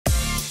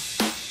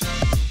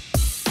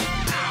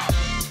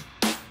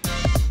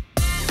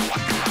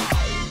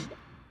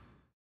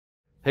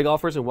Hey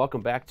golfers, and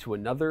welcome back to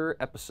another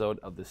episode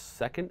of the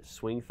Second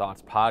Swing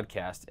Thoughts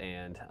podcast.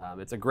 And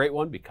it's a great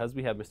one because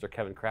we have Mr.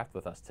 Kevin Kraft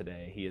with us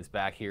today. He is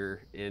back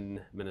here in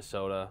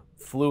Minnesota,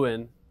 flew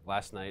in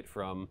last night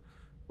from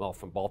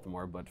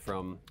Baltimore, but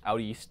from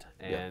out east.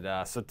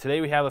 And so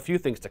today we have a few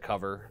things to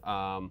cover.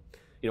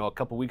 A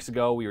couple weeks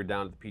ago we were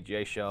down at the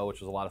PGA Show,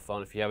 which was a lot of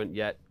fun. If you haven't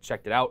yet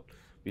checked it out,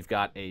 we've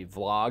got a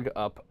vlog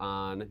up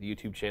on the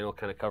YouTube channel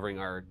kind of covering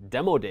our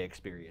demo day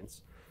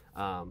experience.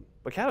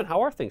 But Kevin, how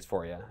are things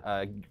for you?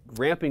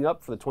 Ramping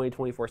up for the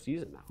 2024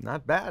 season now.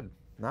 Not bad,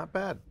 not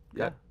bad. Yeah.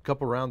 Got a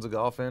couple rounds of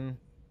golf in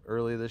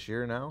early this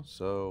year now,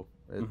 so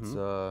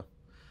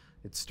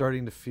it's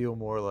starting to feel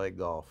more like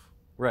golf.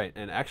 Right,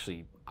 and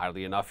actually,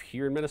 oddly enough,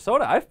 here in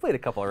Minnesota, I've played a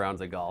couple of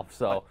rounds of golf.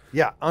 So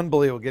yeah,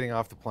 unbelievable. Getting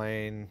off the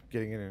plane,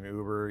 getting in an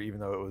Uber, even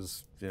though it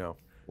was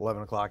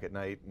 11 o'clock at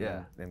night,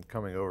 and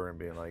coming over and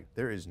being like,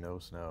 there is no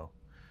snow.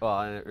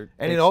 Well,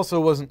 and it also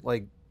wasn't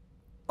like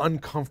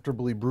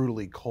uncomfortably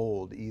brutally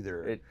cold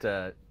either.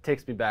 It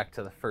takes me back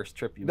to the first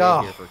trip you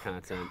made here for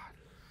content.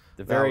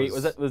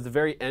 Was the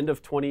very end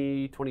of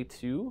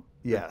 2022?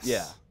 Yes.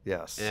 Yeah.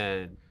 Yes.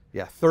 And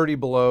 30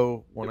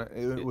 below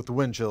with the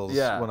wind chills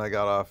when I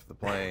got off the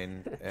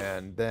plane,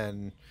 and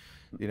then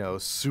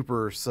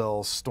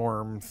supercell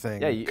storm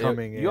thing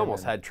coming in. You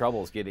almost had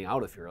troubles getting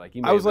out of here. I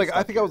think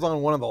I was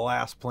on one of the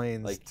last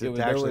planes to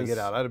actually get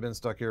out. I'd have been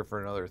stuck here for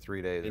another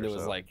 3 days. And or it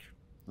was so. like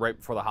right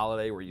before the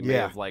holiday where you may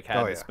have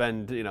had to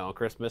spend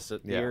Christmas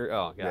here.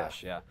 Oh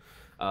gosh,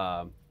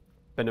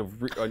 been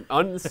an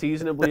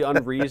unseasonably,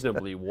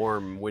 unreasonably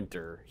warm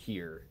winter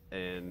here,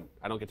 and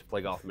I don't get to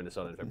play golf in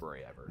Minnesota in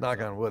February ever.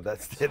 Knock on wood.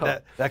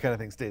 That kind of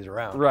thing stays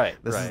around. Right.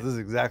 This is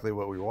exactly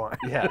what we want.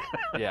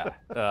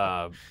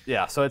 So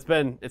it's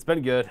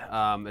been good.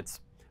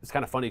 It's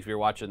kind of funny because we were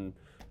watching,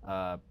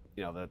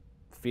 the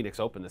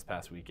Phoenix Open this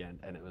past weekend,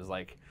 and it was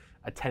like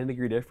a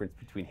 10-degree difference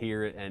between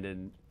here and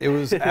in. It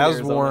was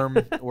as warm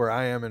where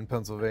I am in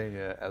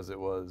Pennsylvania as it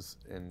was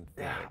in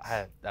Phoenix.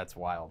 Yeah, that's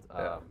wild.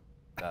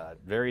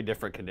 Very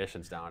different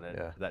conditions down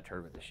at that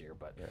tournament this year.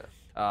 But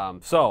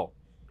so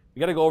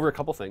we got to go over a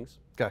couple things.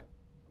 Okay.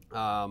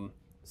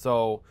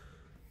 So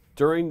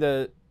during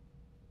the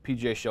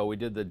PGA Show, we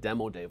did the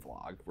demo day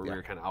vlog where we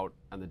were kind of out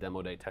on the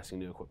demo day testing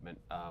new equipment.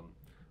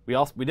 We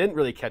didn't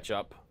really catch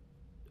up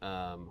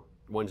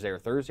Wednesday or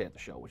Thursday at the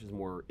show, which is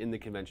more in the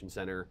convention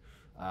center,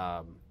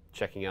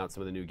 checking out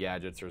some of the new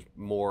gadgets. There's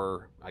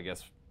more, I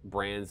guess,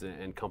 brands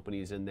and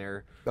companies in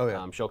there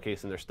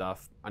showcasing their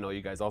stuff. I know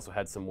you guys also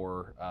had some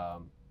more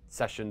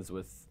sessions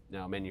with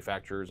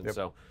manufacturers, and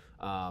so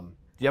do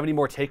you have any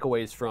more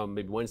takeaways from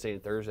maybe Wednesday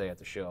and Thursday at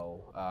the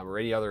show, or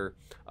any other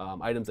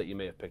items that you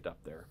may have picked up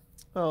there?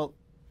 Well,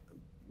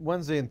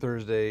 Wednesday and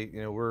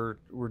Thursday, we're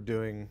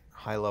doing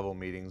high-level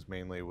meetings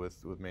mainly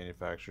with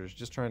manufacturers,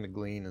 just trying to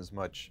glean as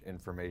much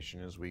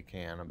information as we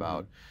can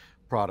about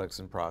products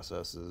and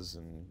processes,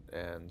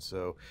 and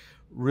so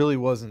really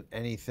wasn't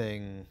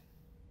anything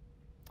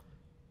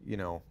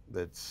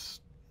that's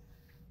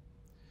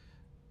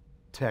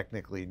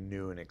technically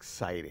new and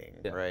exciting,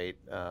 right?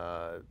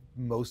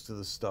 Most of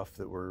the stuff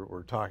that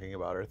we're talking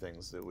about are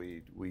things that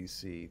we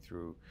see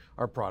through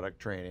our product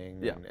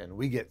training, and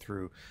we get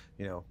through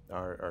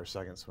our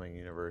Second Swing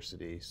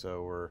University.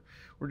 So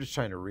we're just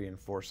trying to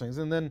reinforce things,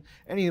 and then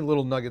any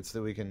little nuggets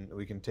that we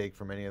can take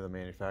from any of the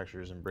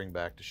manufacturers and bring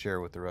back to share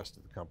with the rest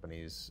of the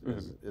companies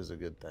is a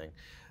good thing.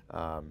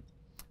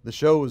 The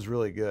show was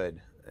really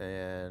good,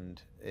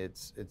 and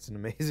it's an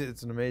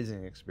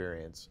amazing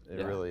experience.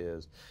 It really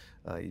is.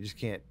 You just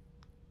can't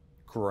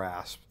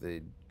grasp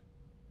the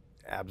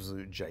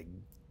absolute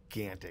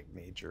gigantic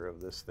nature of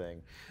this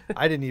thing.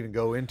 I didn't even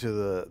go into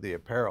the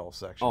apparel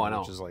section,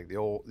 which is like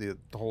the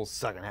whole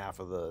second half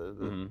of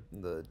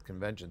the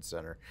convention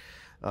center.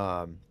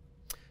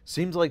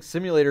 Seems like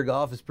simulator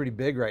golf is pretty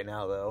big right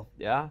now, though.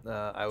 Yeah,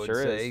 I would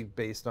say,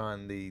 based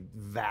on the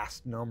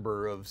vast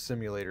number of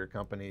simulator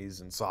companies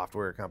and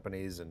software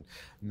companies and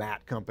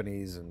mat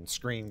companies and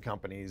screen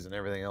companies and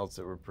everything else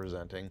that we're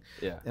presenting.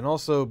 Yeah, and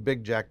also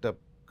big jacked up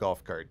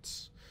golf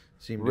carts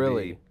seem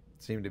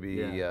to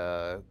be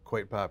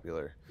quite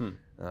popular.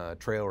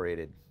 Trail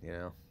rated,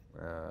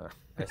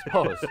 I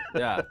suppose.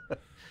 Yeah.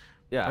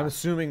 I'm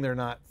assuming they're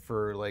not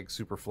for like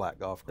super flat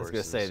golf courses. I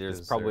was going to say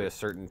there's probably a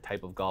certain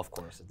type of golf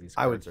course that these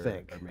carts I would are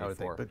think.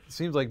 But it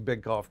seems like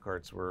big golf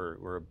carts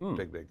were a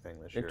big thing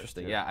this year.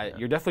 Interesting. Yeah,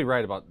 you're definitely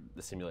right about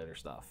the simulator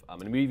stuff.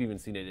 And we've even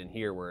seen it in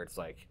here where it's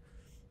like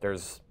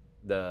there's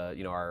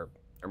our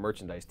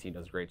merchandise team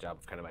does a great job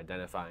of kind of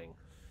identifying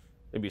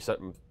maybe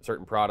certain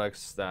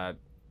products that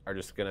are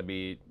just going to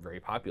be very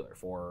popular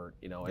for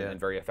and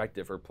very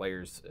effective for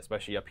players,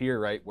 especially up here,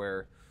 right,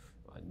 where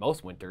in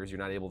most winters you're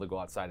not able to go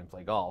outside and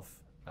play golf.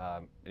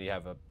 And you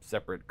have a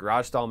separate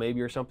garage stall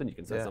maybe or something, you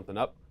can set something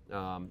up.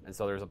 And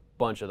so there's a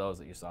bunch of those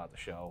that you saw at the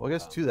show. Well, I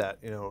guess to that,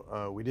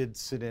 we did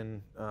sit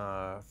in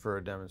for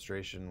a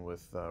demonstration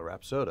with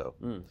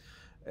Rapsodo.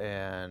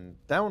 And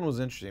that one was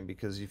interesting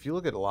because if you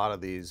look at a lot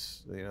of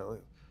these,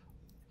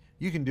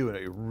 you can do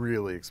a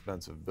really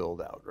expensive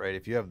build out, right?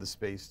 If you have the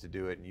space to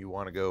do it and you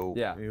want to go,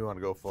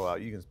 full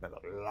out, you can spend a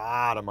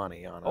lot of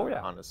money on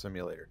on a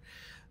simulator.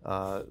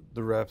 The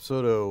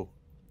Rapsodo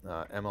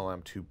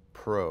MLM2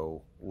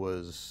 Pro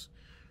was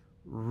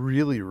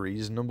really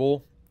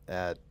reasonable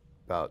at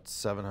about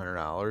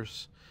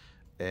 $700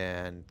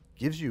 and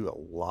gives you a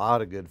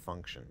lot of good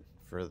function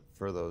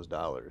for those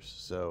dollars.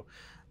 So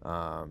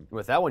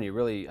with that one, you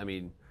really, I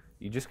mean,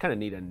 you just kind of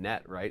need a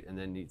net, right? And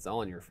then it's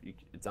all in your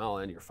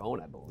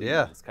phone, I believe.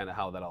 Yeah, it's kind of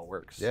how that all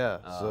works. Yeah,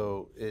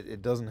 so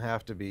it doesn't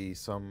have to be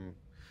some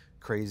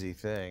crazy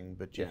thing,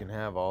 but you can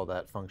have all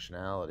that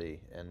functionality,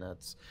 and I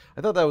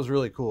thought that was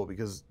really cool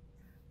because,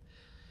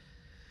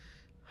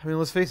 I mean,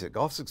 let's face it,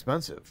 golf's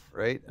expensive,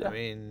 right? Yeah. I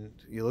mean,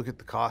 you look at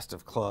the cost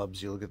of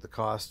clubs, you look at the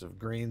cost of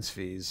greens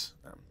fees.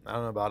 I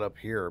don't know about up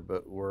here,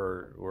 but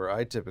where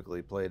I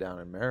typically play down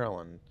in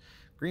Maryland,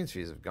 greens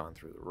fees have gone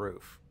through the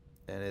roof,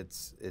 and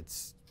it's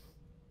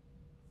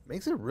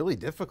makes it really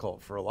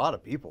difficult for a lot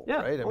of people,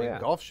 right? I mean,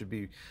 golf should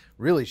be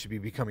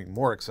becoming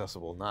more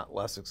accessible, not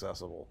less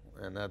accessible,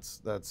 and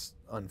that's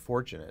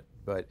unfortunate.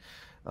 But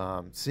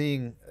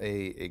seeing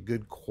a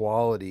good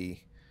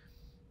quality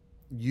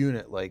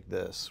unit like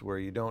this, where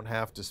you don't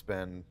have to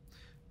spend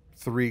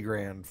 $3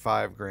 grand,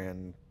 $5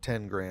 grand,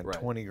 10 grand,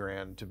 20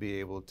 grand to be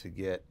able to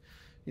get,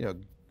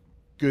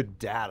 good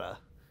data,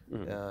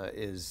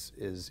 is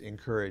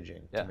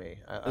encouraging to me.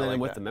 And then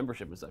with the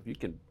membership and stuff, you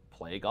can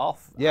play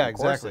golf. Yeah,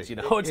 exactly.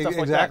 Courses, and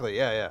stuff exactly.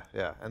 Like that.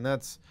 Yeah. And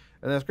that's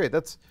great.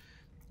 That's,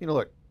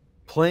 look,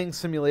 playing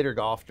simulator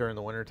golf during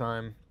the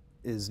wintertime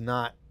is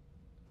not,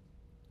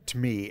 to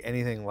me,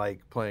 anything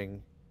like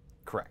playing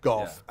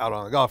golf out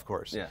on the golf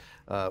course. Yeah.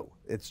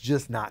 It's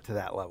just not to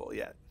that level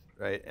yet,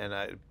 right? And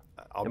it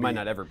might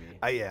not ever be.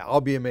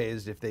 I'll be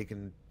amazed if they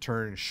can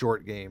turn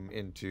short game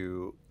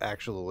into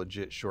actual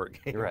legit short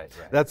game. Right.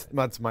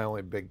 That's my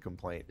only big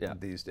complaint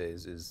these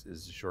days is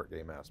the short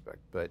game aspect.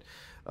 But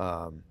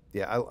I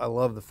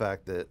love the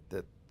fact that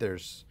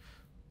there's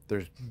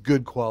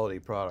good quality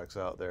products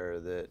out there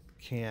that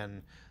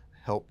can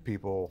help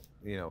people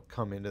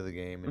come into the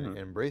game and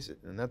embrace it.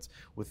 And that's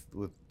with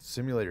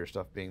simulator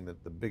stuff being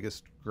the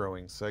biggest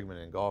growing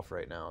segment in golf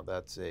right now.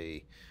 That's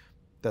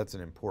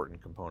an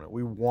important component.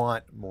 We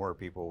want more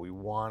people. We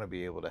want to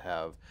be able to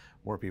have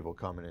more people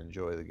come and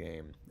enjoy the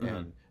game,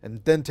 and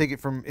then take it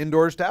from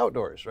indoors to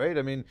outdoors, right?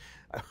 I mean,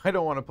 I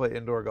don't want to play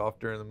indoor golf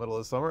during the middle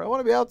of the summer. I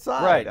want to be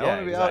outside. Right. I want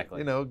to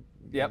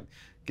be out,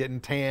 getting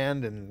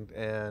tanned and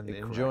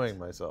enjoying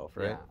myself,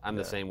 right? Yeah, I'm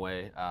the same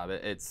way.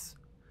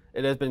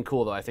 It has been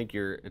cool though. I think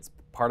it's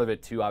part of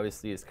it too.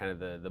 Obviously, is kind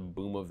of the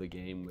boom of the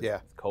game with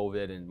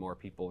COVID, and more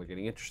people are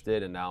getting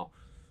interested, and now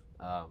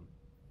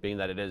being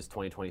that it is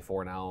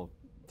 2024 now,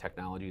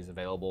 technology is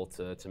available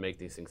to make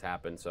these things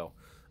happen. So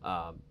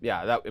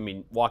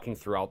walking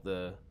throughout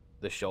the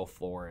show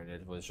floor, and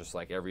it was just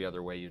like every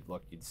other way you'd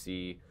look, you'd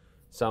see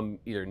some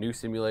either new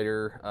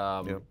simulator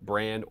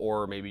brand,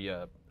 or maybe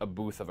a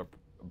booth of a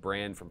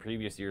brand from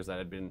previous years that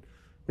had been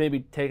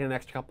maybe taking an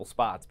extra couple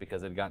spots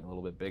because it had gotten a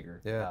little bit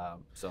bigger.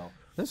 So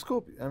that's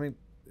cool. I mean,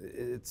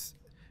 it's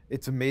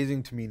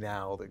amazing to me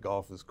now that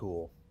golf is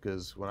cool,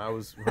 because when I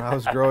was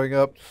growing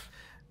up,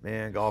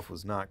 man, golf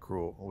was not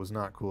cool. It was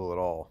not cool at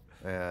all.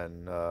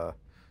 And I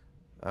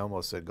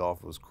almost said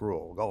golf was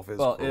cruel. Golf is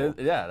cruel. It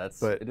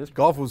is.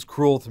 Golf was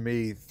cruel to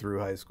me through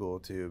high school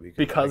too,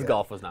 because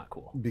golf was not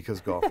cool. Because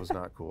golf was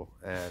not cool,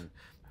 and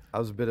I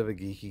was a bit of a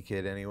geeky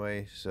kid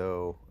anyway.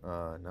 So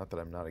not that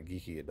I'm not a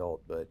geeky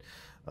adult, but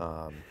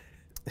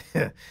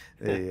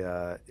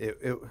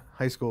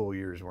high school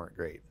years weren't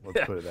great.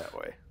 Let's put it that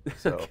way.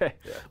 So, okay.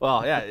 Yeah.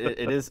 Well,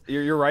 it is.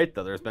 You're right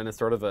though. There's been a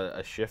sort of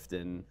a shift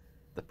in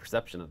the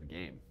perception of the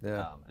game.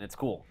 And it's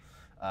cool.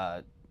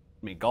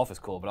 I mean, golf is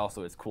cool, but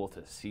also it's cool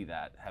to see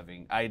that.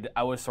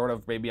 I was sort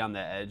of maybe on the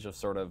edge of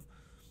sort of,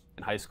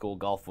 in high school,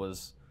 golf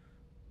was,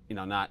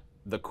 not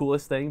the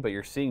coolest thing, but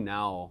you're seeing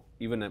now,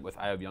 even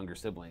I have younger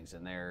siblings,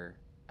 and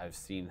I've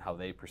seen how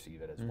they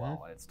perceive it as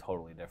well, and it's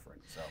totally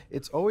different. So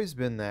it's always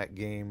been that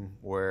game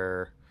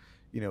where,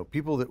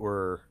 people that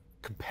were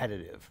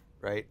competitive,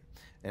 right,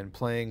 and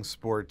playing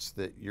sports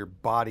that your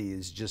body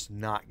is just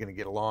not going to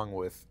get along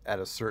with at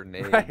a certain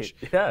age. Right.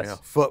 Yes.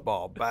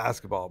 Football,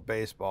 basketball,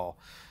 baseball,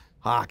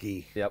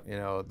 hockey, yep.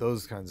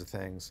 Those kinds of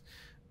things.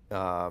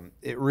 Golf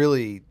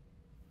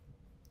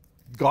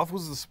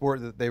was the sport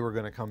that they were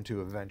going to come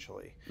to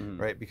eventually,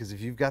 right? Because if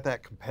you've got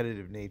that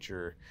competitive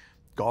nature,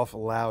 golf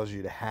allows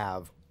you to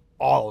have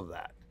all of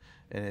that.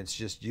 And it's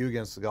just you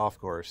against the golf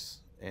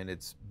course, and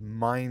it's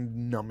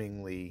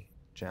mind-numbingly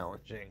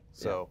challenging.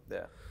 So,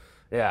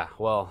 Yeah,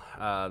 well,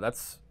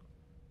 that's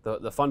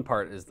the fun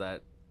part is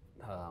that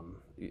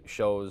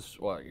shows,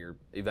 your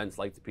events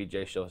like the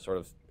PGA Show sort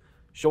of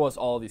show us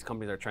all these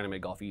companies that are trying to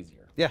make golf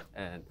easier. Yeah.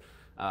 And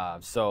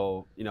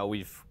so,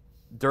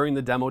 during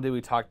the demo day, we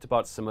talked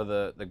about some of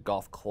the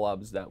golf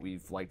clubs that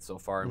we've liked so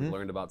far, and we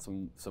learned about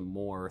some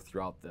more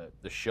throughout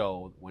the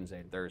show Wednesday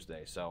and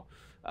Thursday. So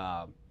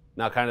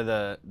now kind of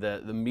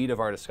the meat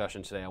of our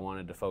discussion today, I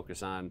wanted to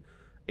focus on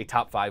a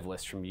top 5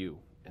 list from you.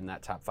 And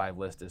that top 5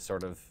 list is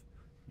sort of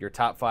your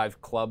top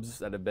 5 clubs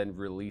that have been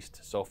released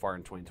so far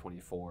in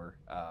 2024,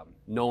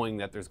 knowing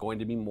that there's going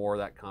to be more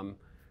that come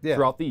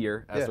throughout the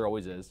year, as there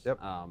always is. Yep.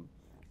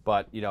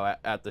 But you know,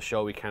 at the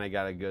show, we kind of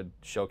got a good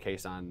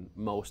showcase on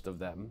most of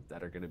them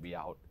that are going to be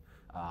out,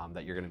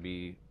 that you're going to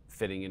be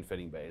fitting in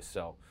fitting bays.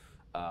 So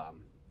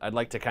I'd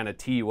like to kind of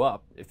tee you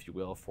up, if you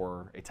will,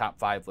 for a top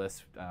 5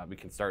 list. We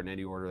can start in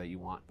any order that you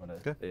want,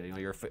 but you know,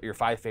 your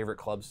 5 favorite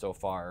clubs so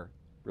far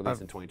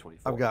released in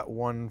 2024. I've got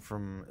one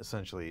from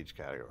essentially each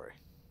category.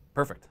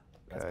 Perfect.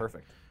 That's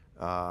perfect.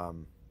 I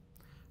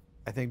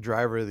think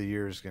driver of the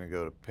year is going to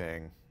go to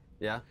Ping.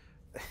 Yeah.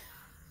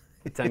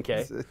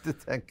 10K. The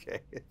 10K.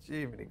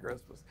 Gee, many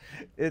Christmas.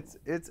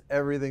 It's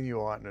everything you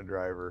want in a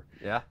driver.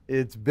 Yeah.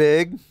 It's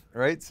big,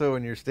 right? So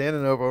when you're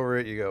standing up over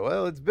it, you go,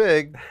 well, it's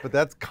big, but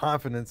that's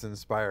confidence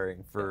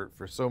inspiring for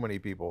so many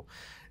people.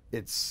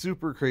 It's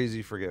super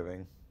crazy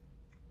forgiving.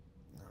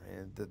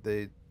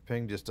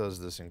 Ping just does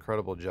this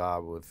incredible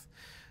job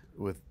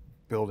with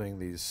building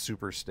these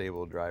super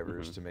stable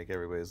drivers to make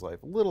everybody's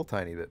life a little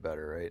tiny bit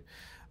better,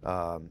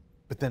 right?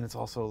 But then it's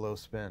also low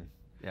spin.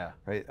 Yeah.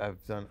 Right.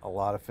 I've done a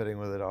lot of fitting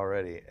with it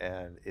already,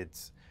 and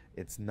it's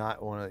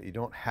not one of, you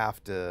don't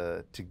have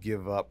to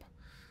give up,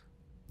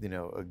 you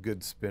know, a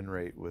good spin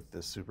rate with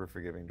this super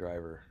forgiving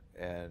driver,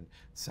 and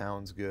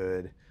sounds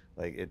good.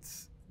 Like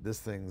this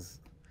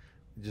thing's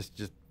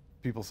just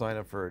people sign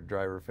up for a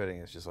driver fitting.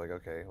 It's just like,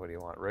 okay, what do you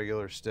want?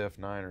 Regular, stiff,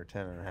 9 or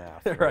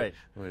 10.5. Right.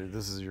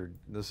 This is your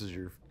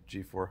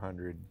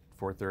G400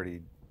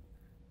 430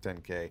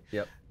 10K.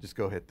 Yep. Just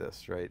go hit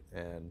this, right?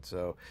 And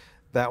so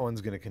that one's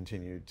going to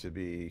continue to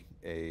be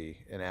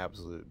an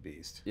absolute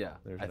beast. Yeah,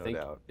 there's I no think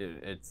doubt.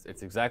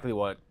 It's exactly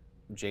what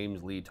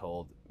James Lee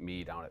told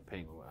me down at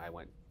Ping when I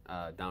went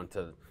down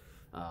to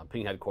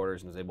Ping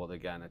headquarters and was able to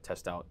again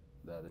test out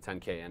the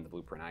 10K and the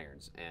Blueprint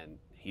irons, and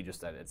he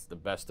just said it's the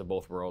best of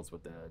both worlds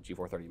with the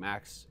G430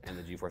 Max and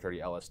the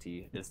G430 LST.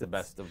 It's the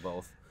best of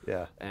both.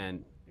 Yeah.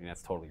 And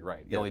that's totally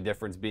right. The only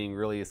difference being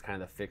really is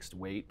kind of the fixed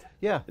weight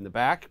in the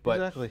back. But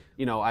exactly.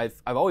 you know, I've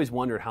always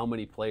wondered how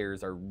many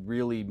players are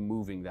really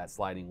moving that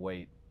sliding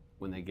weight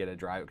when they get a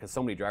driver, because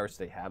so many drivers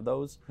today have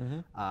those.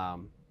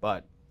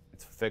 But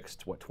it's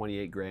fixed,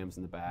 28 grams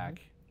in the back.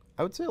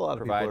 I would say a lot of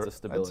provides people a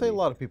stability. I'd say a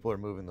lot of people are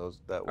moving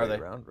that weight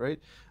around, right?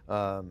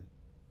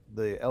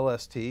 The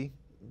LST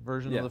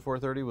version of the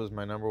 430 was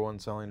my #1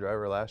 selling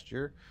driver last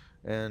year,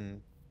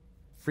 and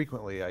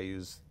frequently I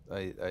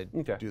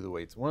do the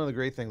weights. One of the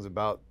great things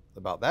about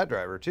that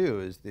driver too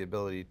is the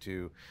ability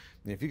to,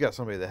 if you got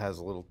somebody that has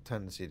a little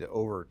tendency to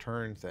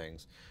overturn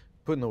things,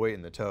 putting the weight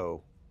in the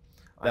toe.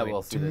 I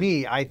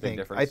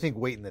think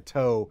weight in the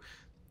toe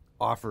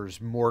offers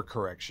more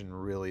correction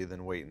really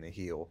than weight in the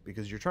heel,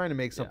 because you're trying to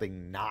make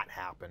something not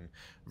happen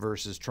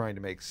versus trying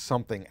to make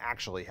something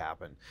actually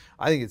happen.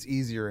 I think it's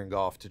easier in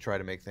golf to try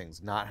to make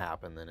things not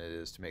happen than it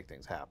is to make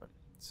things happen.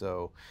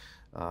 So,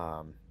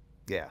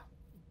 yeah,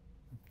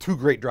 2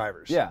 great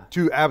drivers. Yeah,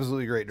 2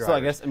 absolutely great drivers. So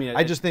I guess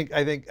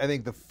I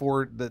think the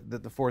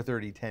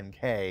 430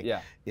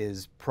 10K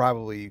is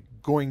probably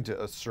going to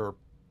usurp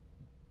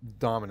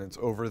dominance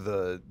over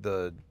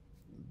the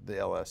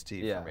LST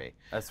for me.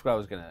 That's what I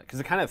was gonna, because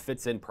it kind of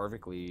fits in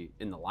perfectly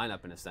in the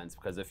lineup in a sense,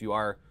 because if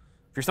you're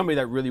somebody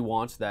that really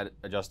wants that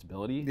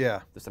adjustability,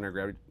 the center of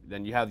gravity,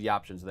 then you have the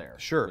options there.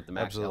 Sure, with the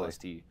Max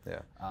LST. Yeah.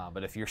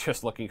 But if you're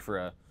just looking for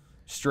a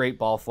straight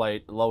ball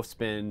flight, low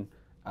spin,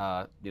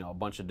 you know, a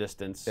bunch of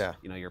distance,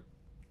 you know, your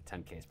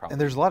 10K is probably.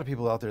 And there's a lot of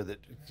people out there that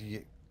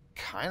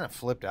kind of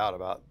flipped out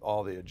about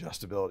all the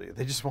adjustability.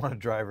 They just want a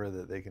driver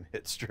that they can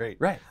hit straight.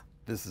 Right.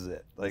 This is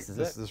it. Like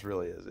this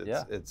really is.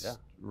 It's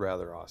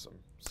rather awesome.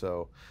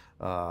 So,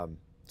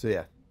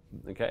 yeah.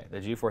 Okay, the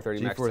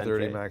G430 Max 10K.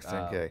 G430 Max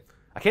 10K.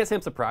 I can't say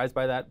I'm surprised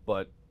by that,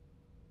 but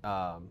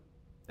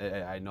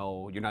I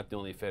know you're not the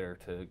only fitter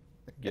to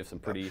give some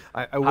pretty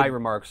high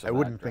remarks. I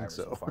wouldn't think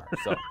so. So far.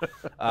 So,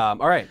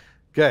 all right.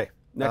 Okay.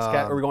 Next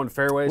cat. Are we going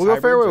fairways? We'll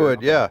go Fairway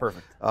Wood. Yeah.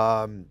 Perfect.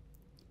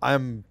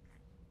 I'm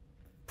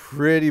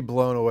pretty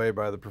blown away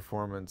by the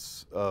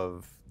performance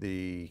of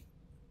the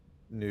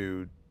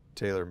new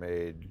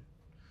TaylorMade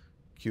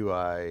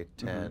QI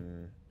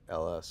 10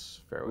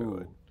 LS Fairway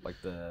Wood. Like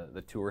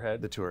the tour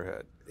head? The tour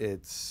head.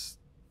 It's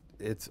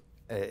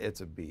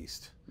a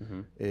beast.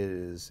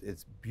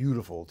 It's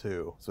beautiful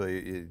too. So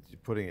you're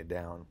putting it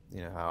down,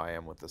 you know how I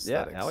am with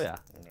aesthetics. Yeah,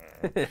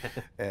 hell yeah.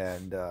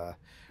 And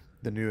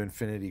the new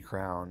Infinity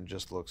Crown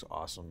just looks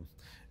awesome,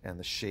 and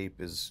the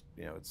shape is,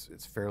 you know,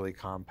 it's fairly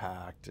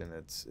compact, and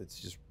it's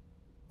just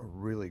a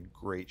really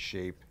great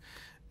shape,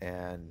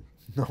 and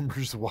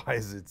numbers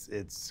wise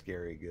it's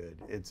scary good.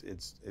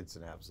 It's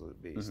an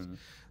absolute beast.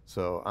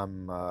 So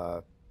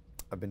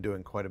I've been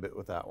doing quite a bit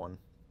with that one.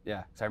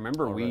 Yeah, so I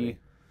remember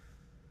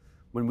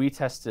when we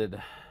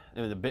tested,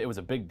 it was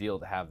a big deal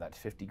to have that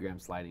 50-gram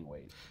sliding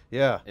weight.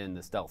 Yeah. In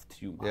the Stealth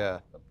 2 model. Yeah.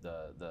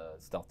 The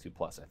Stealth 2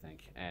 Plus, I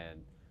think,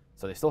 and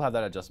so they still have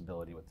that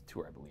adjustability with the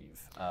Tour, I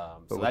believe.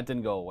 So that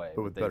didn't go away.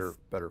 But with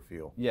better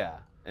feel. Yeah,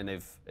 and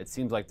it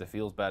seems like the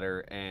feel's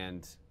better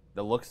and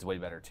the looks is way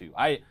better too.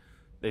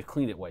 They've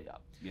cleaned it way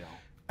up, you know.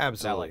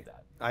 Absolutely.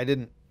 I like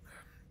that.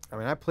 I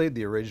mean, I played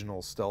the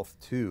original Stealth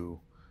 2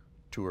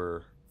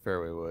 Tour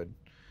Fairway Wood.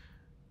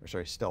 Or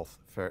sorry, Stealth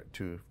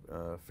 2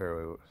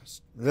 Fairway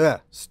Wood.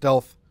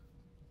 Stealth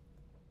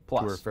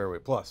Plus. Tour Fairway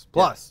Plus.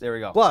 Plus. Yeah, there we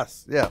go.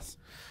 Plus, yes.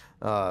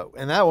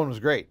 And that one was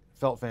great.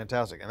 Felt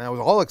fantastic. And I was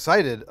all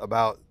excited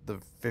about the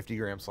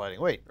 50-gram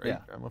sliding weight, right? Yeah.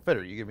 I'm a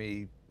fitter. You give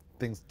me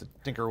things to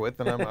tinker with,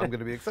 and I'm going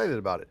to be excited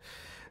about it.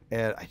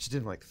 And I just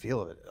didn't like the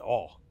feel of it at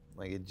all.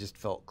 Like, it just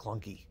felt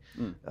clunky.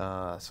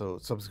 So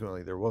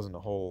subsequently, there wasn't a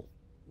whole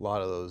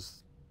lot of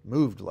those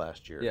moved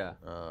last year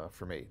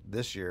for me.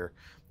 This year,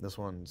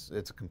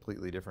 it's a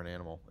completely different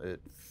animal. It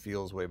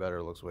feels way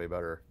better, looks way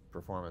better.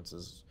 Performance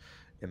is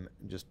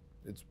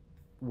it's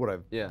what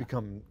I've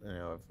become,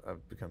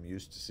 I've become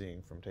used to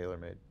seeing from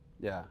TaylorMade.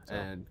 Yeah, so.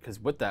 And because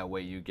with that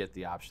weight, you get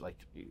the option, like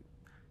you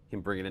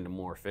can bring it into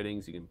more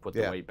fittings, you can put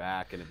the weight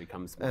back, and it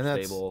becomes more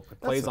stable. It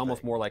plays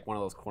almost more like one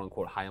of those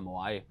quote-unquote high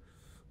MOI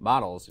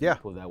models. You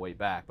put that weight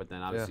back, but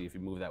then obviously if you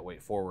move that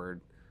weight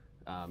forward,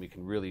 you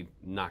can really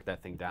knock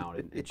that thing down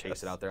and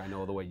chase it out there. I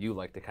know the way you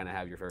like to kind of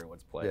have your Fairway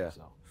Woods play.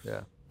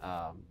 So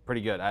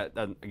pretty good.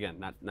 Again,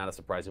 not a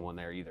surprising one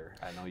there either.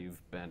 I know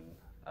you've been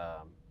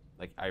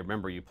like, I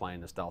remember you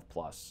playing the Stealth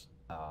Plus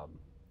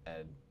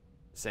and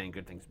saying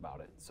good things about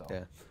it. So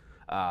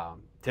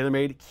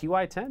TaylorMade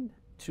QI10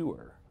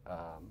 Tour.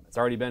 It's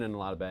already been in a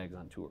lot of bags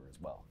on tour as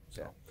well.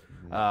 So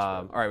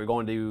all right, we're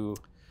going to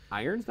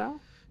irons now.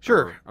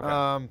 Sure.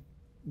 Okay.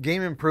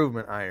 Game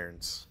improvement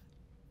irons.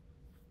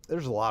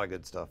 There's a lot of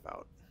good stuff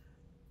out.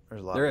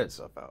 There's a lot of good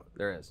stuff out.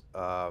 There is.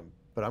 But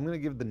I'm going to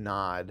give the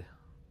nod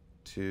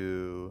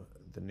to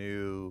the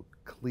new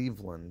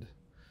Cleveland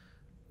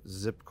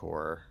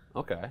Zipcore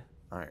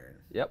iron.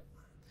 Yep.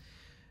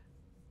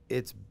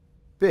 It's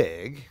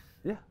big.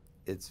 Yeah.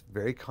 It's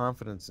very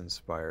confidence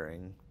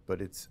inspiring,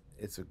 but it's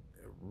a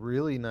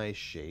really nice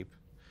shape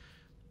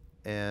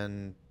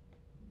and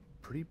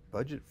pretty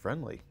budget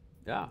friendly.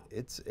 Yeah.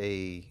 It's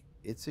a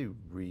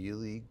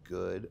really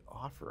good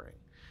offering.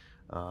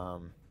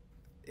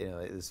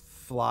 This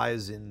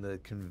flies in the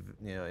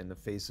in the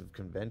face of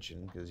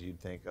convention, because you'd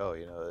think, oh,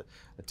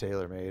 a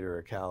TaylorMade or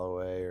a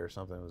Callaway or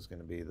something was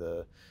going to be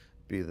the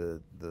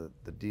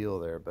deal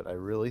there. But I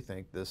really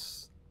think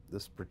this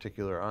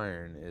particular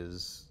iron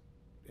is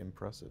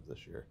impressive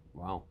this year.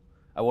 Wow,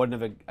 I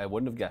wouldn't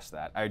have guessed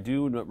that. I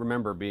do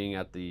remember being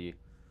at the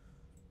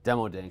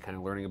demo day and kind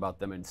of learning about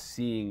them and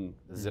seeing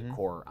the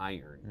Zipcore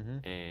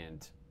iron,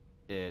 and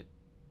it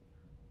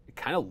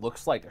kind of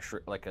looks like a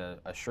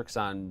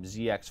Shrixon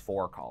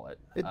ZX4, call it.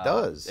 It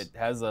does. It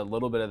has a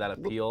little bit of that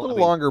appeal. A little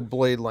longer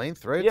blade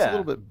length, right? Yeah. It's a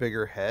little bit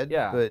bigger head.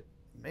 Yeah. But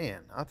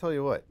man, I'll tell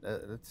you what,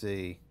 it's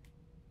a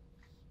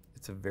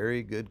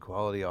very good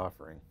quality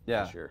offering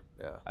this year.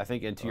 Yeah. I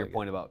think, and to your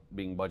point about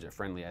being budget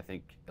friendly, I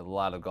think a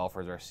lot of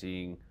golfers are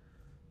seeing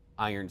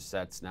iron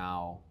sets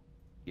now.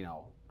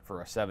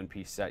 For a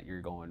 7-piece set,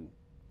 you're going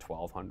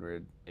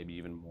 $1,200, maybe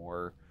even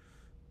more,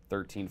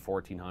 $1,300,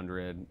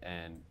 $1,400,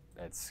 and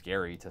it's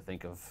scary to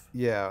think of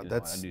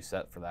that's a new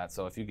set for that.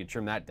 So if you could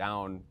trim that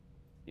down,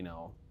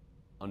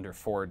 under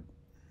four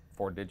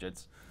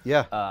digits,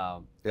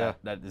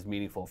 that is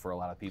meaningful for a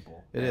lot of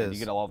people. It is. You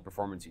get all the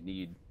performance you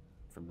need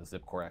from the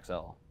Zipcore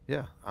XL.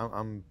 Yeah,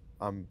 I'm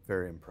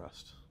very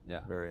impressed.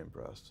 Yeah, very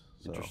impressed.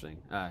 So. Interesting.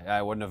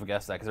 I wouldn't have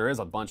guessed that, because there is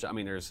a bunch. I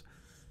mean, there's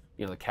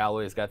the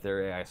Callaway's got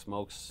their AI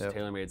smokes.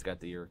 TaylorMade's got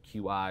their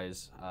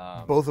QIs.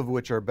 Both of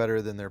which are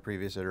better than their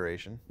previous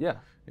iteration. Yeah.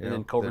 And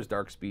then Cobra's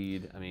Dark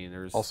Speed. I mean,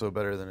 there's also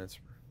better than its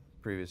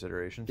previous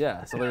iterations.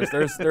 Yeah. So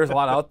there's a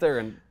lot out there,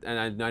 and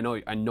I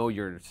know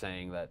you're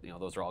saying that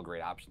those are all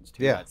great options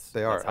too. Yeah,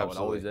 they are. That's how it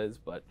always is.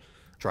 But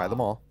try them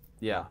all.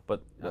 Yeah,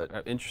 but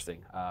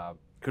interesting.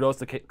 Kudos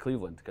to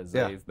Cleveland, because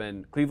they've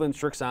been Cleveland,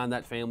 Shrixon,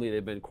 that family.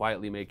 They've been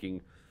quietly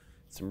making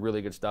some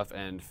really good stuff,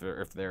 and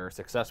if their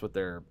success with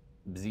their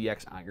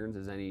ZX irons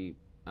is any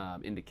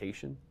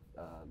indication,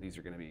 these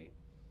are going to be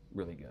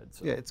really good.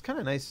 So. Yeah, it's kind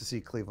of nice to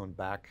see Cleveland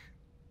back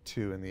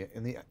too in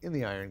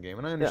the iron game,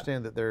 and I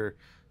understand that they're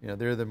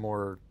the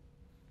more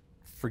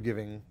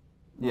forgiving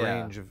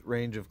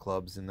range of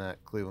clubs in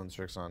that Cleveland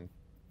Shrixon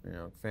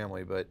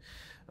family, but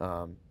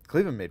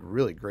Cleveland made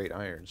really great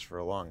irons for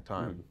a long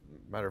time.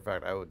 Matter of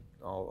fact,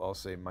 I'll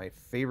say my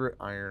favorite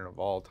iron of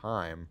all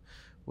time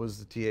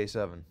was the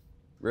TA7.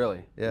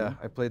 Really? Yeah,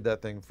 I played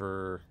that thing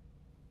for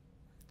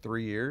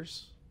 3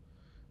 years,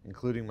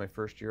 including my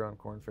first year on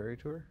Korn Ferry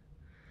Tour.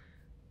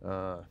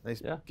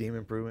 Nice game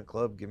improvement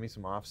club. Give me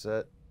some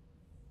offset.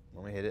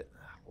 Let me hit it.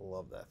 I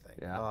love that thing.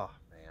 Yeah. Oh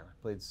man,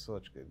 I played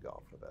such good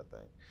golf with that thing.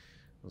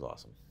 It was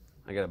awesome.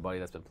 I got a buddy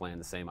that's been playing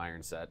the same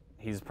iron set.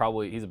 He's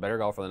a better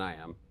golfer than I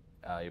am.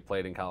 He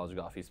played in college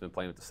golf. He's been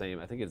playing with the same.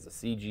 I think it's a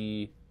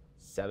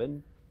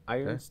CG7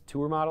 irons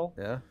tour model.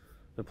 Yeah.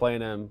 Been playing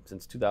them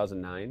since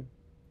 2009.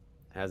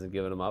 Hasn't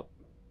given them up,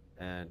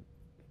 and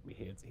he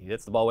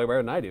hits the ball way better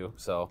than I do.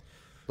 So,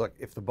 look,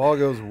 if the ball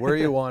goes where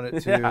you want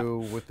it to,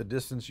 with the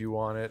distance you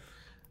want it,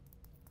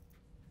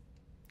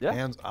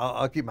 Yeah.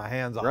 I'll keep my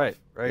hands off. Right.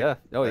 Right. Yeah.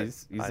 No, Right.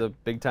 he's a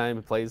big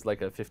time. Plays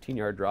like a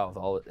 15-yard draw with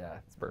all. Yeah,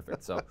 it's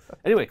perfect. So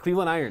anyway,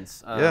 Cleveland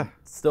irons.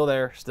 Still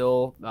there.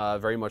 Still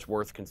very much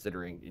worth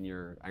considering in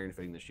your iron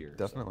fitting this year.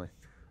 Definitely.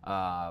 So.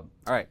 All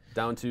right,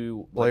 down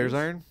to players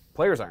iron.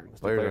 Players iron.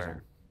 Players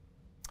iron.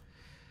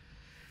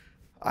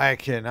 I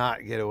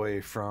cannot get away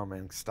from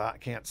and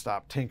can't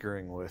stop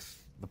tinkering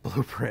with the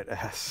Blueprint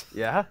S.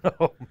 Yeah?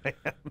 Oh, man,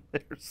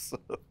 they're so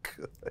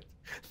good.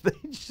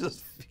 They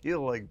just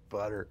feel like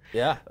butter.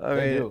 Yeah,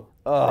 they do.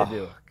 Oh, they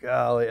do.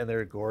 Golly, and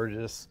they're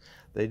gorgeous.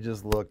 They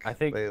just look,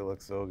 they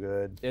look so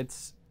good.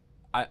 It's,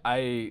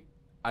 I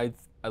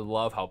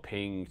love how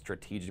Ping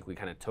strategically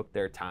kind of took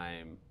their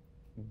time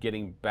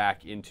getting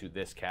back into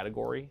this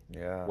category.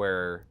 Yeah.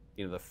 Where,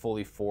 the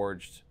fully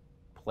forged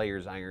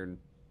players iron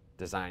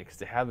design, because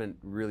they haven't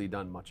really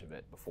done much of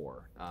it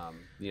before.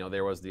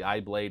 There was the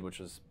iBlade, which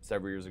was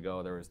several years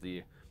ago. There was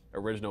the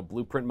original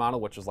Blueprint model,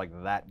 which was like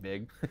that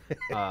big,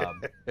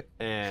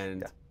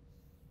 and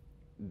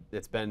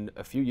it's been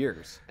a few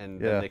years, and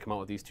then they come out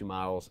with these two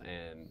models,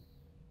 and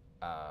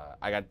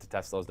I got to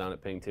test those down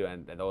at Ping too,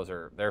 and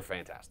they're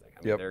fantastic.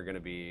 I mean, they're going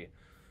to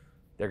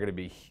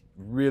be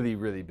really,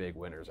 really big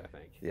winners, I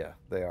think. Yeah,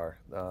 they are.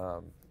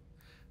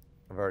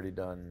 I've already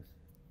done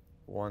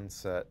one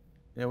set.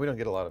 We don't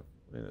get a lot of.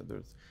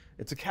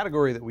 It's a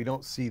category that we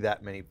don't see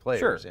that many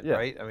players in,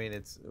 right? I mean,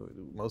 it's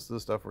most of the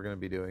stuff we're going to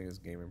be doing is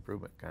game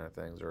improvement kind of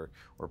things, or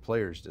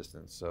players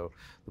distance. So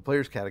the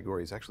players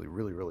category is actually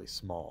really, really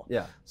small.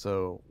 Yeah.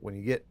 So when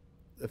you get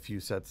a few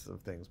sets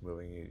of things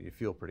moving, you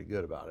feel pretty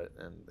good about it,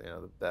 and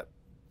that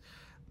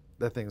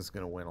thing is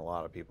going to win a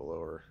lot of people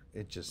over.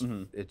 It just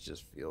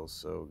feels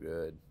so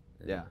good.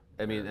 Yeah,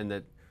 I mean, and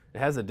that it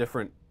has a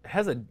different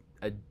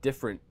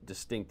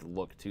distinct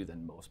look too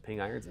than most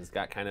Ping irons. It's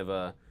got kind of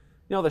a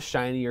the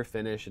shinier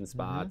finish in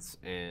spots,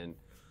 and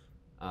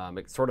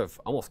it sort of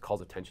almost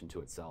calls attention to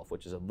itself,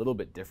 which is a little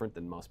bit different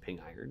than most Ping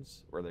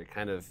irons, where they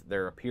kind of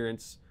their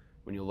appearance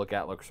when you look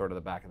at sort of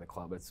the back of the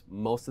club,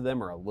 most of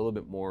them are a little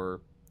bit more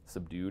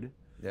subdued.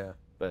 Yeah.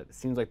 But it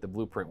seems like the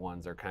Blueprint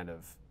ones are kind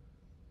of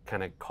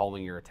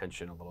calling your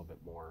attention a little bit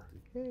more.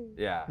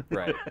 Yeah,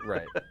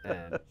 right.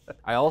 And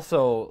I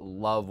also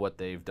love what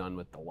they've done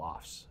with the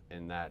lofts,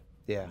 in that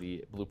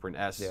the Blueprint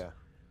S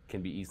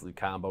can be easily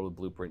comboed with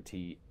Blueprint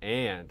T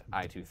and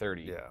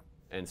I-230. Yeah.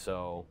 And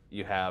so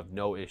you have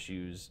no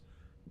issues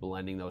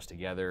blending those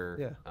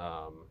together.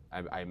 Yeah.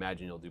 I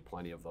imagine you'll do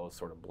plenty of those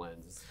sort of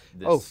blends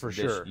for this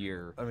sure.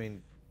 year. I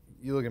mean,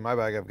 you look in my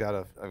bag, I've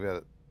got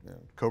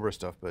Cobra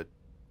stuff, but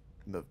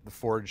the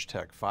Forge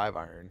Tech 5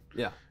 iron.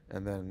 Yeah.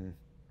 And then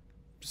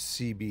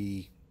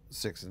CB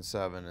 6 and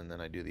 7, and then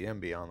I do the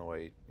MB on the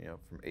way,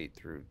 from 8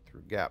 through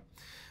Gap.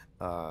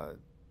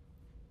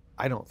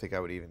 I don't think I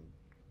would even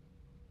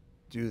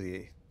do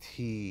the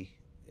T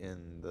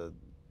in the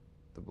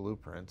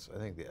Blueprints. I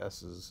think the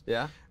S is.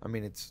 Yeah. I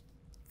mean, it's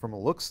from a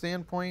look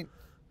standpoint,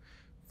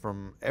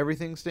 from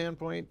everything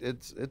standpoint,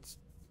 it's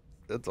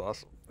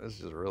awesome. It's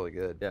just really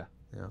good. Yeah.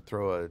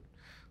 Throw an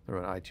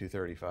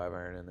I-235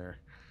 iron in there.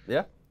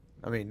 Yeah.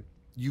 I mean,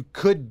 you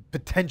could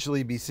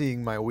potentially be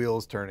seeing my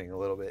wheels turning a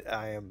little bit.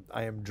 I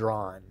am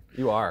drawn.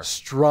 You are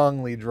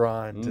strongly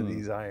drawn to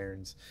these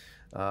irons.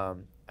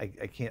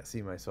 I can't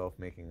see myself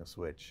making a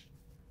switch.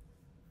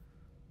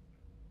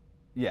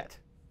 Yet.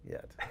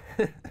 Yeah.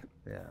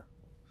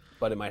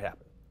 But it might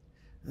happen.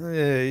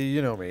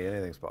 You know me,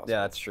 anything's possible.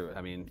 Yeah, that's true.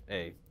 I mean,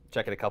 hey,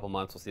 check it a couple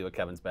months, we'll see what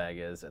Kevin's bag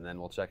is, and then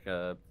we'll check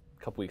a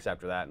couple weeks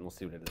after that, and we'll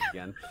see what it is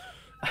again.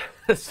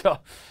 So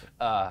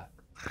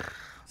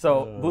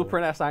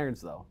Blueprint S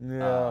irons, though.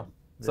 Yeah.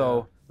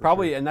 So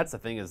probably, and that's the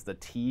thing, is the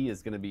T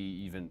is going to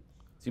be even.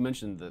 So you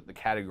mentioned the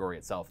category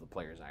itself, the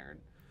player's iron.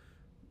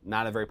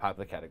 Not a very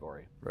popular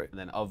category. Right. And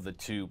then of the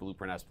two,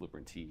 Blueprint S,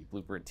 Blueprint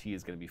T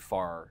is going to be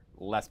far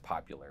less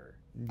popular,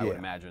 I would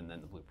imagine,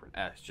 than the Blueprint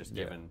S, just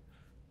given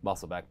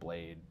muscleback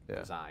blade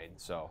design.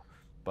 So,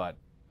 but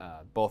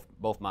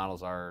both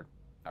models are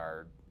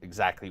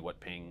exactly what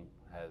Ping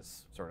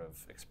has sort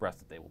of expressed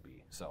that they will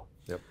be. So.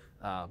 Yep.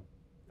 All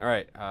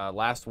right.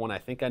 Last one. I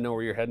think I know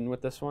where you're heading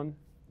with this one,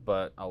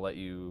 but I'll let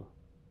you.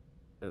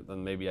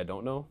 Then maybe I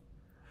don't know.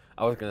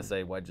 I was gonna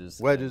say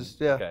wedges. Wedges,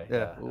 yeah. Okay,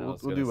 yeah. We'll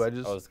do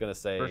wedges. I was gonna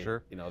say, for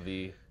sure.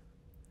 The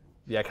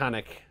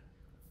iconic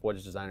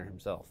wedges designer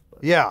himself.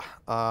 But yeah.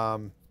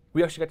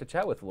 We actually got to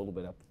chat with a little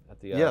bit at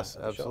the yes,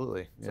 at the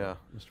absolutely. Show. Yeah,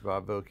 Mr.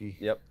 Bob Vokey.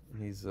 Yep.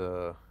 He's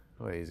a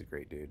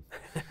great dude.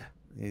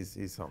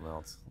 he's something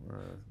else.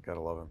 Gotta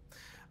love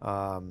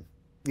him.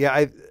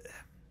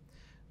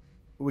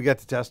 We got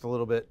to test a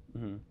little bit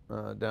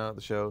down at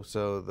the show.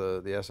 So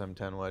the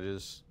SM10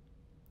 wedges,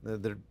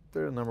 they're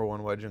the number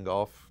one wedge in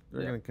golf.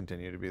 They're going to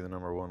continue to be the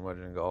number one wedge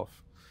in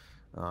golf.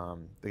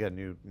 They got a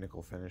new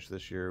nickel finish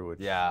this year,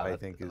 which I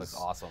think looks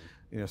awesome.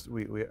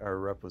 Our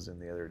rep was in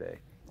the other day,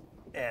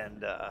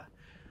 and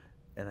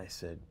I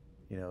said,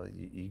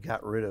 you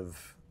got rid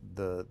of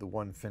the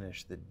one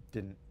finish that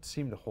didn't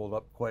seem to hold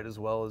up quite as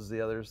well as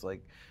the others.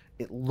 Like,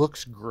 it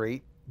looks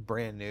great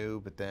brand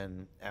new, but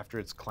then after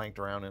it's clanked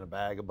around in a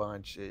bag a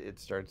bunch, it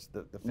starts,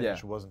 the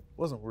finish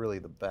wasn't really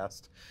the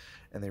best,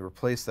 and they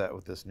replaced that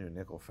with this new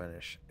nickel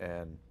finish.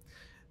 And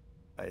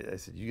I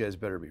said, you guys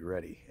better be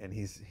ready. And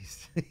he's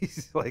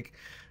like,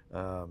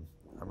 I'm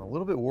a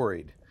little bit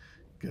worried,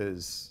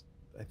 because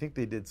I think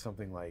they did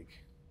something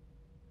like,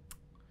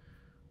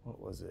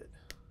 what was it,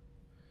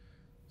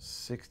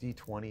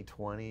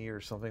 60-20-20 or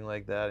something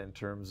like that in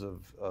terms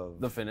of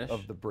the finish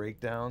of the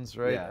breakdowns,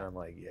 right? Yeah. And I'm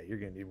like, yeah, you're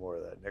gonna need more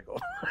of that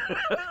nickel.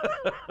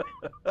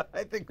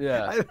 I think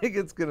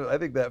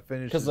that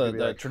finish is gonna be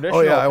like,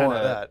 traditional, oh yeah, I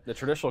want that. The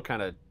traditional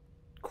kind of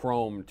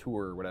chrome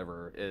tour or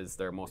whatever is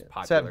their most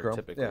popular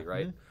typically,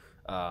 right?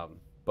 Mm-hmm.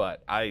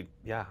 But I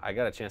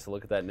got a chance to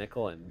look at that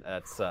nickel, and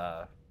that's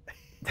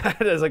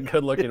that is a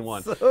good looking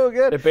one. So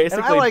good. It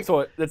basically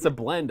so it's a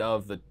blend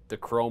of the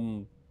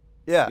chrome,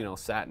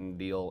 satin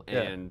deal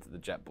and the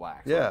jet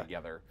black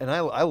together. And I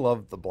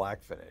love the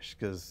black finish,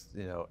 because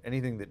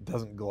anything that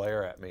doesn't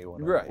glare at me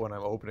when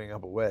I'm opening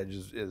up a wedge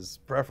is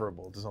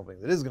preferable to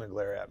something that is going to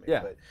glare at me.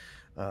 Yeah.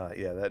 But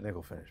that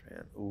nickel finish,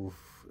 man, oof,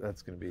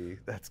 that's gonna be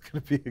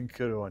a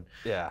good one.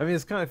 Yeah. I mean,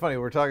 it's kind of funny.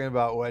 We're talking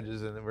about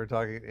wedges, and we're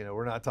talking,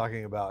 we're not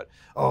talking about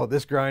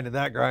this grind and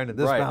that grind and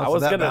this bounce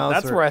and that bounce.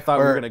 That's where I thought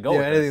we were gonna go.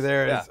 With anything this.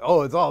 there. Yeah. It's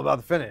all about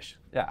the finish.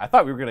 Yeah, I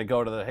thought we were gonna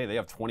go to they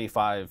have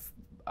 25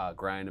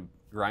 grind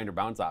or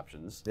bounce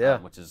options. Yeah.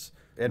 Which is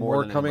and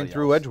more coming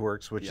through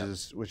EdgeWorks,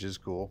 which is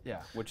cool.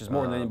 Yeah, which is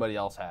more than anybody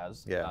else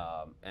has.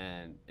 Yeah.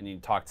 And you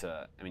talk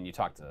to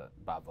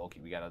Bob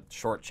Volke. We got a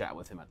short chat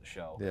with him at the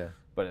show. Yeah.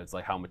 But it's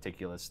like how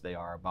meticulous they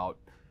are about,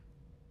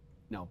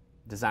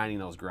 designing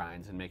those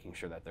grinds and making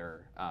sure that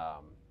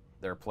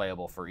they're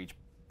playable for each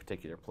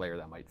particular player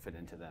that might fit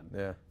into them.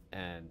 Yeah.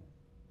 And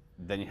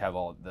then you have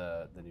all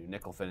the new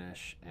nickel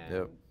finish,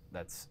 and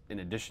that's in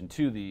addition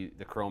to the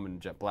chrome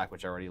and jet black,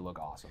 which already look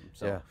awesome.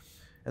 So. Yeah.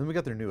 And we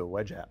got their new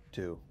wedge app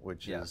too,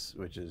 which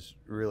is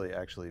really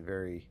actually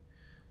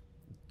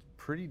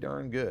pretty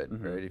darn good,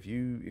 mm-hmm. right? If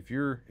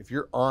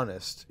you're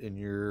honest in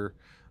your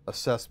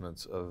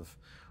assessments of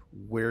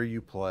where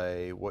you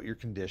play, what your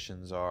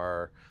conditions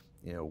are,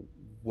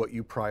 what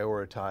you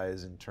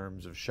prioritize in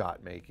terms of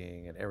shot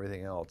making and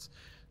everything else,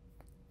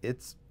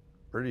 it's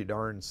pretty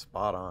darn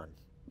spot on.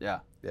 Yeah.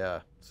 Yeah.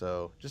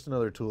 So just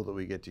another tool that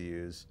we get to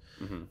use.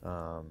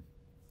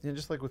 Mm-hmm.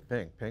 Just like with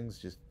Ping. Ping's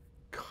just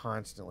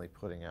constantly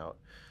putting out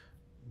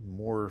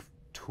more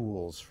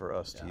tools for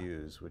us to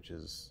use, which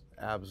is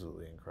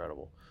absolutely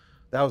incredible.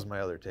 That was my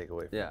other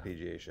takeaway from the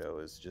PGA Show,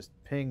 is just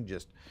Ping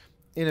just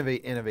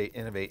innovate, right?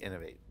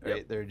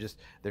 Yep.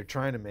 They're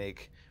trying to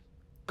make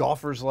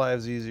golfers'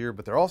 lives easier,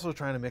 but they're also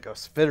trying to make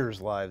us fitters'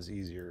 lives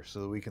easier,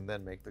 so that we can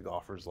then make the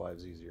golfers'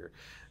 lives easier.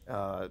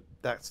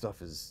 That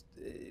stuff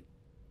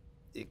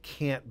it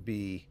can't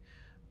be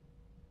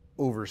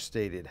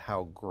overstated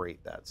how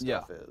great that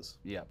stuff is.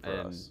 Yeah,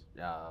 for us.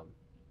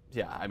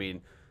 I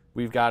mean,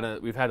 we've had a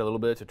little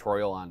bit of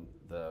tutorial on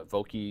the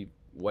Volke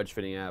wedge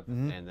fitting app,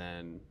 mm-hmm. and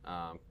then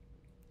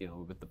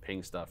with the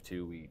Ping stuff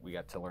too, we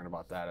got to learn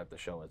about that at the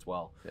show as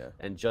well. Yeah.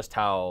 And just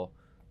how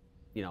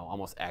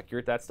almost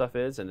accurate that stuff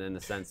is, and in the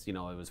sense, it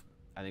was,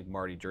 I think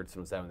Marty Jurtson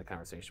was having the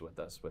conversation with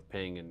us with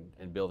Ping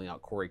and building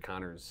out Corey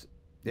Connor's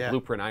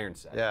blueprint iron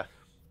set. Yeah.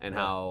 And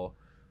how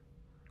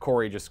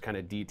Corey just kind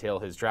of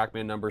detailed his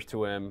TrackMan numbers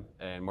to him,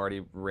 and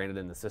Marty ran it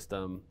in the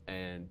system,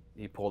 and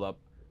he pulled up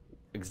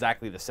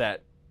exactly the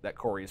set that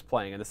Corey is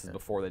playing, and this is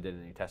before they did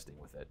any testing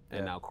with it.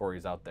 And now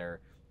Corey's out there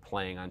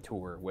playing on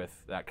tour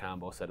with that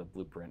combo set of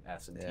Blueprint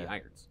S and T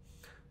irons.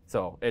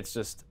 So it's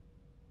just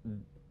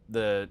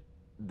the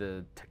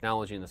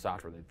technology and the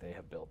software that they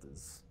have built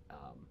is,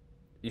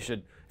 you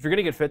should, if you're going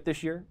to get fit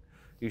this year,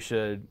 you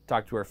should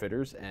talk to our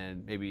fitters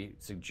and maybe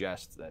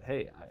suggest that,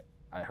 hey,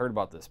 I heard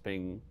about this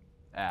Ping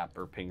app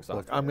or Ping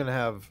software. Look, I'm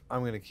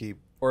gonna keep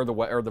or the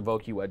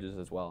Volke wedges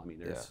as well. I mean,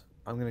 there's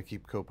I'm gonna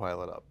keep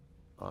Copilot up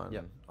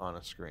on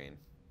a screen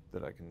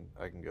that I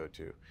can go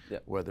to.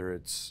 Yep. Whether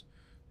it's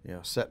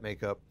set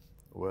makeup,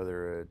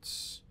 whether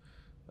it's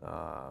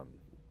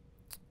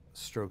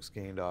strokes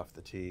gained off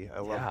the tee. I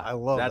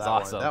love that's that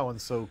awesome. one. That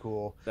one's so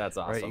cool. That's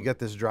awesome. Right? You get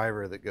this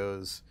driver that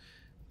goes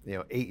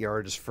 8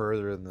 yards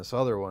further than this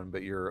other one,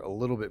 but you're a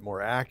little bit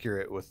more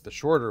accurate with the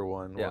shorter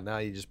one. Yeah. Well, now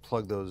you just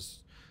plug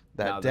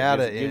that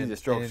data in, and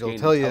it'll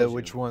tell you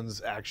which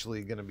one's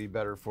actually going to be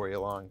better for you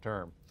long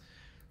term.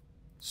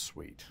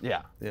 Sweet.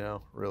 Yeah.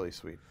 Really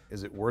sweet.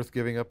 Is it worth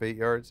giving up 8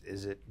 yards?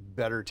 Is it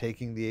better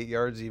taking the 8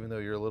 yards even though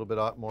you're a little bit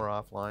more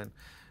offline?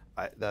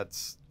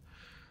 That's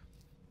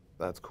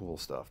cool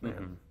stuff, man.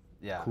 Mm-hmm.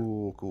 Yeah.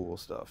 Cool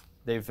stuff.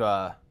 They've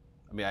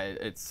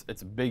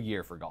it's a big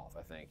year for golf,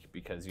 I think,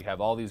 because you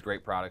have all these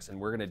great products, and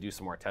we're going to do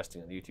some more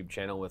testing on the YouTube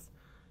channel with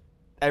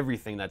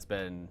everything that's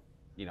been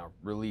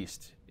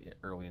released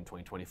early in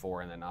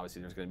 2024, and then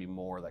obviously there's going to be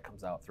more that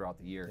comes out throughout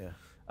the year.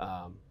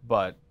 Yeah.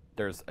 But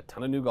there's a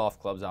ton of new golf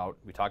clubs out.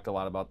 We talked a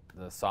lot about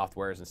the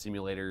softwares and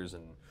simulators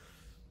and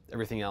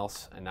everything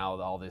else, and now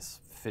all this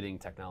fitting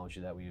technology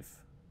that we've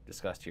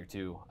discussed here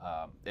too.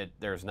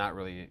 There's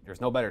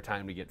no better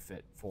time to get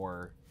fit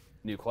for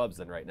new clubs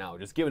than right now,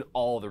 just given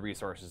all the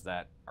resources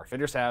that our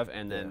fitters have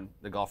and then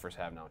the golfers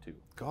have now too.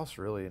 Golf's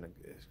really in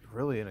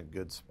a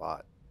good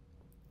spot.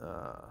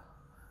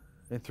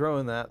 And throw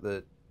in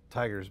that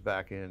Tiger's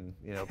back in,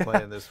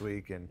 playing this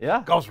week, and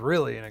golf's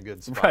really in a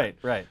good spot.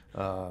 Right.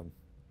 What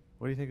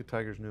do you think of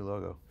Tiger's new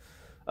logo?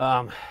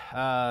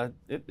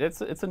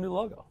 It's a new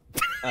logo.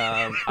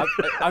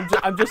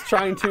 I'm just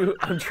trying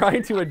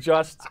to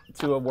adjust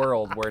to a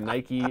world where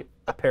Nike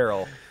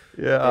apparel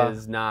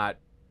is not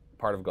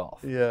part of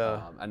golf.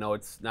 Yeah. I know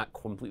it's not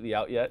completely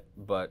out yet,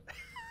 but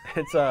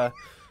it's I'm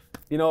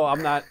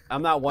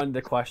not one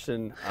to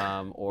question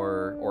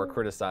or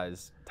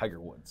criticize Tiger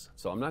Woods,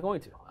 so I'm not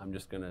going to. I'm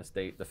just going to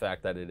state the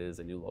fact that it is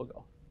a new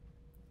logo.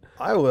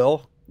 I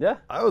will. Yeah.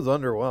 I was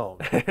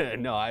underwhelmed.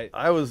 No,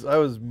 I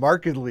was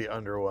markedly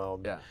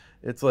underwhelmed. Yeah.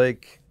 It's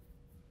like,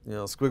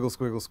 squiggle,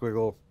 squiggle,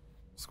 squiggle,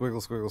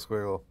 squiggle, squiggle,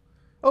 squiggle.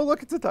 Oh,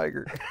 look, it's a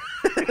tiger.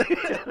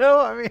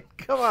 I mean,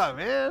 come on,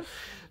 man.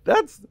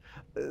 That's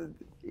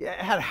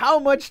had how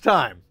much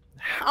time?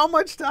 How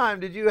much time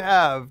did you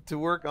have to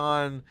work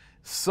on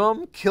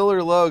some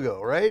killer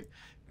logo, right?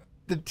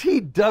 The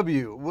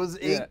TW was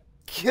a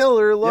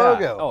killer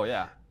logo. Yeah. Oh,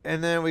 yeah.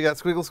 And then we got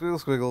squiggle,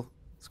 squiggle, squiggle,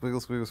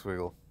 squiggle, squiggle,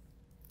 squiggle.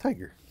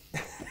 Tiger.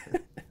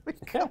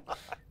 Come on.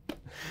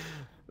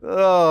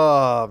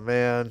 Oh,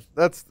 man.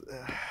 That's,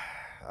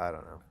 I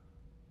don't know.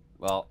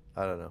 Well,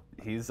 I don't know.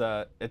 He's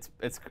it's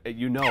going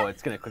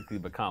to quickly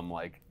become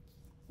like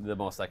the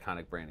most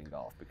iconic brand in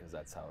golf because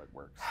that's how it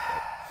works.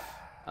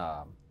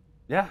 But,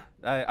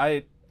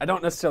 I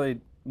don't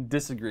necessarily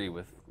disagree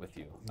with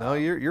you. No,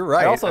 you're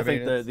right. I also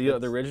think the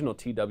original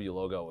TW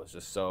logo was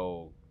just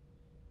so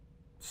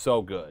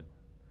good.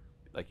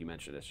 Like you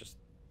mentioned,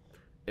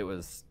 it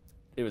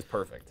was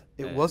perfect.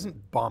 It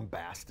wasn't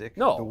bombastic.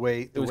 No, the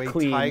way it was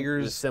clean,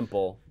 Tiger's it was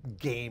simple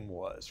game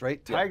was,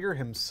 right? Tiger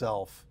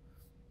himself,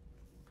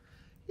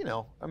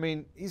 I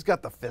mean, he's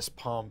got the fist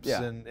pumps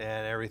and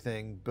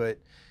everything, but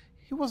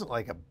he wasn't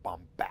like a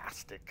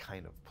bombastic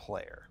kind of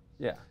player.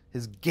 Yeah.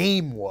 His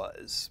game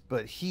was,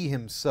 but he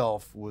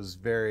himself was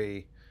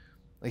very,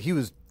 like he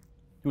was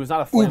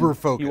not a uber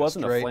focused. He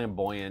wasn't right? a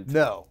flamboyant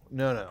no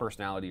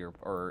personality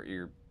or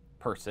your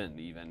person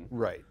even.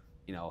 Right.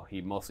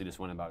 He mostly just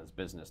went about his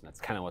business, and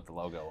that's kind of what the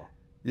logo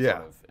sort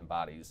of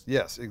embodies.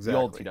 Yes, exactly. The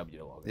old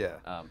TW logo.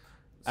 Yeah.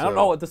 I don't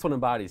know what this one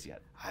embodies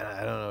yet.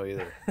 I don't know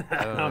either.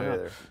 I don't know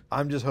either.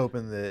 I'm just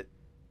hoping that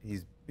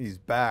he's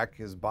back.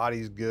 His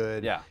body's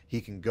good. Yeah.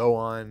 He can go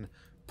on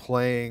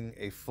playing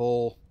a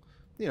full,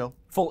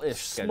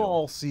 full-ish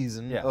small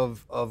schedule. season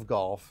of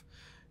golf,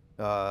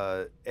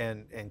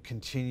 and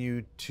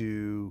continue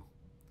to,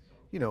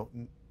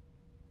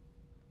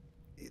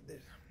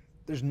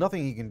 there's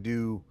nothing he can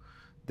do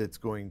that's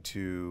going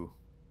to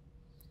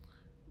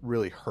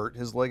really hurt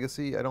his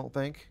legacy, I don't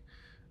think.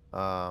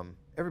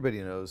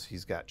 Everybody knows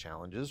he's got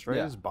challenges, right?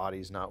 Yeah. His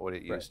body's not what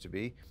it used to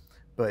be,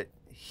 but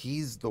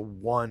he's the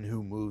one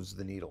who moves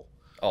the needle.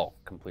 Oh,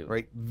 completely.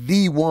 Right?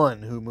 The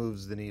one who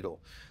moves the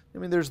needle. I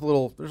mean, there's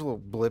little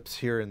blips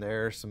here and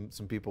there. Some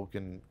people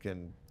can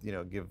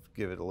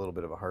give it a little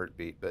bit of a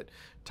heartbeat, but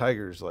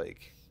Tiger's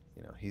like,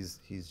 he's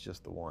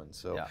just the one.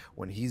 So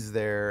when he's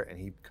there and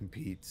he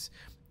competes,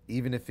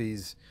 even if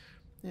he's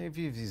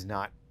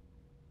not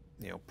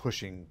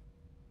pushing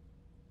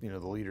the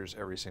leaders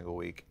every single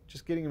week,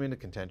 just getting him into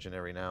contention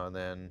every now and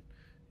then,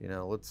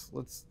 let's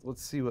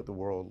see what the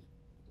world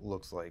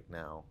looks like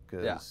now,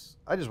 because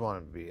I just want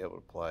him to be able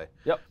to play.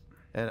 Yep.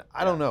 And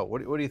I don't know.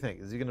 What do you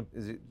think? Do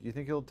you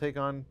think he'll take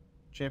on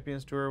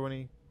Champions Tour when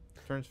he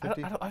turns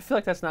 50? I feel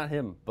like that's not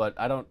him, but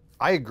I don't.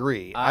 I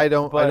agree. I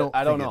don't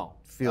know.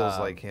 It feels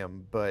like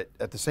him, but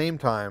at the same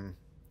time,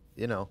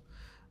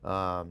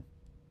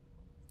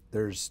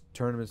 there's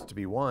tournaments to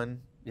be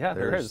won. Yeah,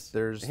 there's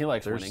he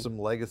likes there's winning. some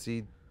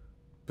legacy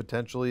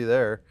potentially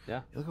there.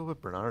 Yeah. Look at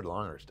what Bernard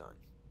Langer's done.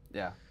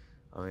 Yeah.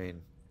 I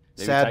mean,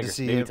 Maybe sad to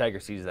see him. Tiger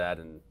sees that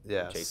and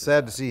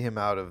sad to see him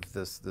out of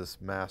this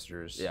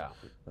Masters. Yeah.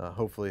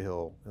 Hopefully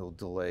he'll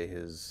delay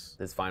his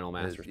final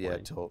Masters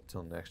playing.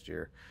 till next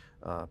year.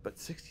 But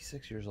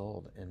 66 years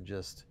old and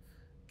just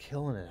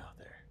killing it out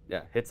there.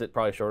 Yeah, hits it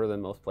probably shorter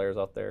than most players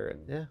out there,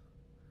 and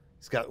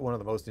he's got one of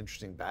the most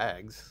interesting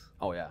bags.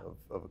 Oh yeah.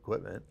 Of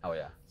equipment. Oh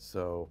yeah.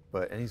 So,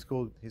 and he's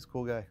cool. He's a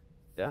cool guy.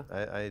 Yeah.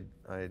 I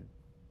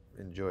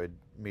enjoyed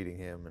meeting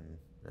him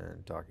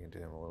and talking to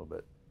him a little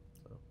bit.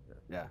 So,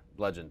 yeah,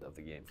 legend of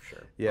the game for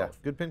sure. Yeah,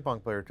 good ping pong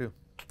player too.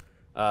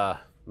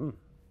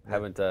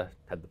 Haven't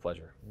had the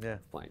pleasure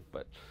of playing,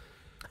 but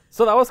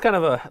so that was kind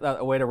of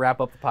a way to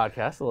wrap up the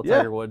podcast. A little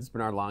Tiger Woods,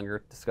 Bernard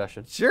Langer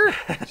discussion. Sure.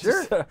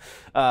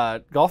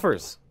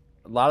 Golfers,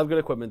 a lot of good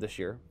equipment this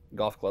year.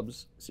 Golf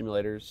clubs,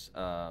 simulators,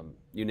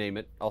 you name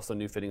it. Also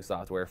new fitting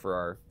software for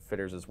our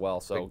fitters as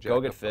well. So go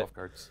get fit. Golf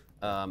carts.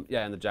 And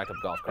the jack-up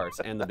golf carts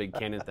and the big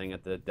Canon thing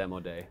at the demo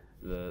day,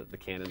 the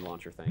Canon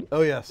launcher thing.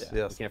 Oh, yes,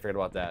 yes. You can't forget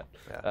about that.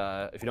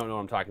 Yeah. If you don't know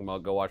what I'm talking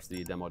about, go watch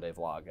the demo day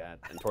vlog,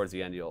 and towards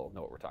the end you'll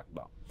know what we're talking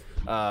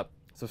about.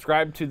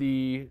 Subscribe to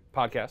the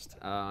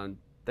podcast.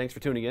 Thanks for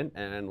tuning in,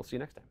 and we'll see you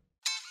next time.